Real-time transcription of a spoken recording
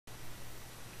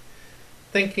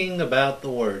Thinking about the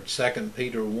Word, 2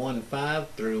 Peter 1:5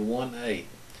 through 1:8.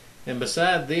 And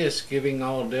beside this, giving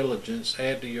all diligence,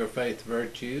 add to your faith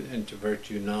virtue, and to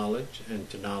virtue knowledge, and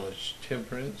to knowledge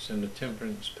temperance, and to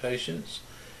temperance patience,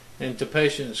 and to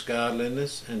patience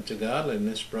godliness, and to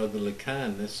godliness brotherly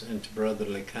kindness, and to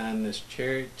brotherly kindness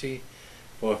charity.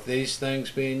 For if these things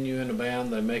be in you and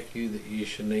abound, they make you that ye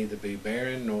shall neither be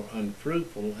barren nor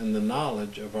unfruitful in the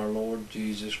knowledge of our Lord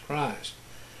Jesus Christ.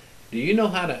 Do you know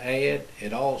how to add?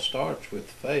 It all starts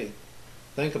with faith.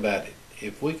 Think about it.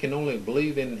 If we can only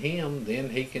believe in Him, then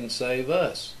He can save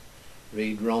us.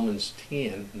 Read Romans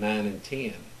 10:9 and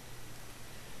 10.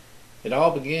 It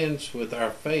all begins with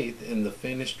our faith in the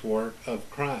finished work of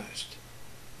Christ.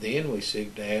 Then we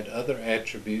seek to add other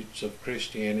attributes of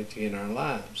Christianity in our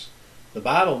lives. The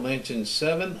Bible mentions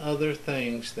 7 other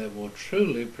things that will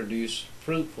truly produce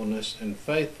fruitfulness and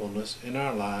faithfulness in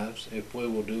our lives if we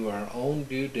will do our own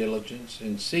due diligence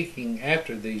in seeking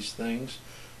after these things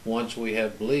once we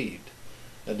have believed.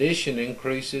 Addition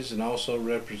increases and also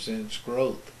represents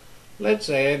growth. Let's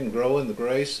add and grow in the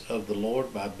grace of the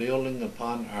Lord by building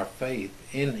upon our faith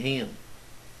in Him.